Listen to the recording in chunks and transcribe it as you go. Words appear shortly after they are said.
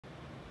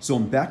So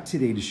I'm back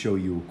today to show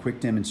you a quick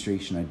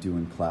demonstration I do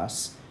in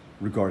class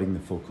regarding the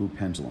Foucault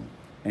Pendulum.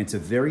 And it's a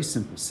very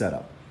simple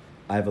setup.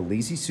 I have a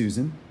Lazy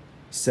Susan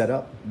set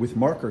up with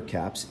marker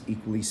caps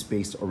equally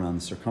spaced around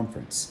the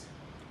circumference.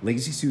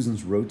 Lazy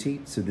Susans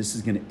rotate, so this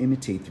is going to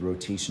imitate the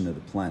rotation of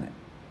the planet.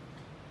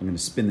 I'm going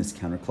to spin this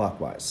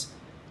counterclockwise.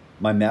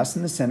 My mass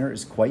in the center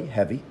is quite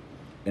heavy,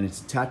 and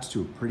it's attached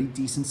to a pretty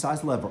decent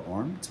sized lever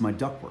arm to my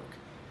ductwork.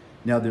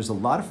 Now there's a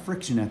lot of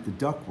friction at the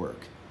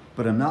ductwork,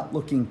 but I'm not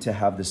looking to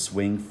have this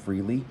swing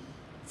freely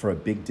for a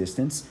big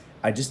distance.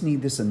 I just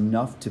need this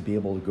enough to be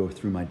able to go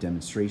through my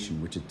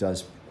demonstration, which it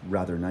does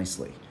rather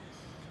nicely.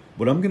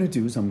 What I'm going to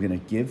do is I'm going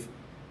to give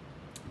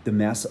the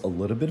mass a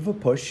little bit of a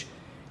push,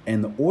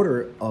 and the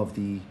order of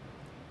the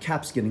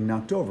caps getting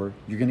knocked over,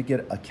 you're going to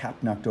get a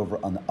cap knocked over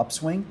on the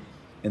upswing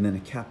and then a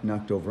cap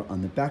knocked over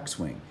on the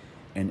backswing.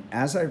 And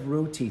as I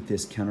rotate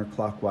this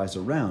counterclockwise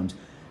around,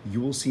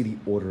 you will see the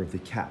order of the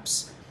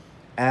caps.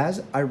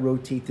 As I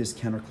rotate this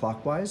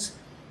counterclockwise,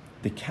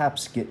 the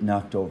caps get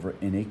knocked over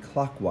in a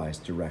clockwise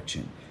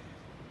direction.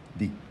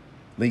 The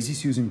Lazy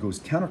Susan goes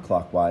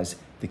counterclockwise,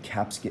 the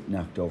caps get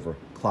knocked over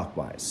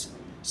clockwise.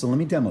 So let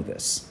me demo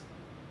this.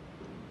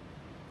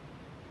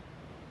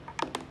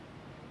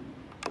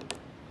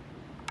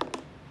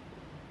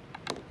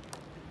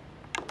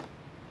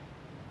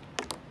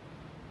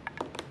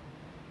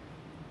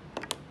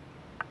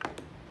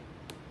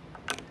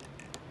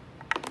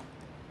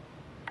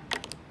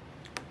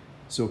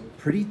 So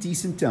pretty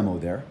decent demo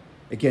there.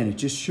 Again, it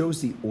just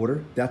shows the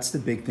order. That's the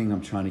big thing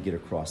I'm trying to get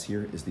across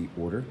here is the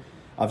order.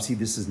 Obviously,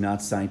 this is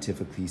not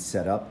scientifically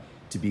set up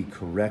to be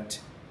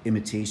correct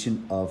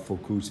imitation of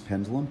Foucault's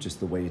pendulum, just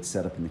the way it's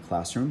set up in the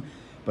classroom.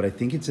 But I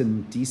think it's a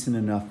decent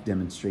enough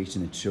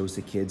demonstration. It shows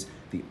the kids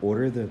the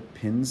order of the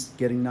pins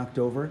getting knocked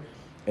over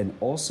and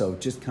also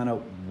just kind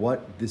of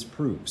what this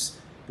proves.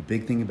 The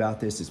big thing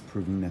about this is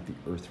proving that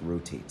the Earth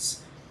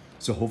rotates.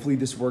 So hopefully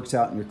this works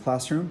out in your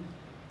classroom,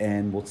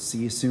 and we'll see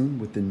you soon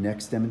with the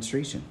next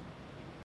demonstration.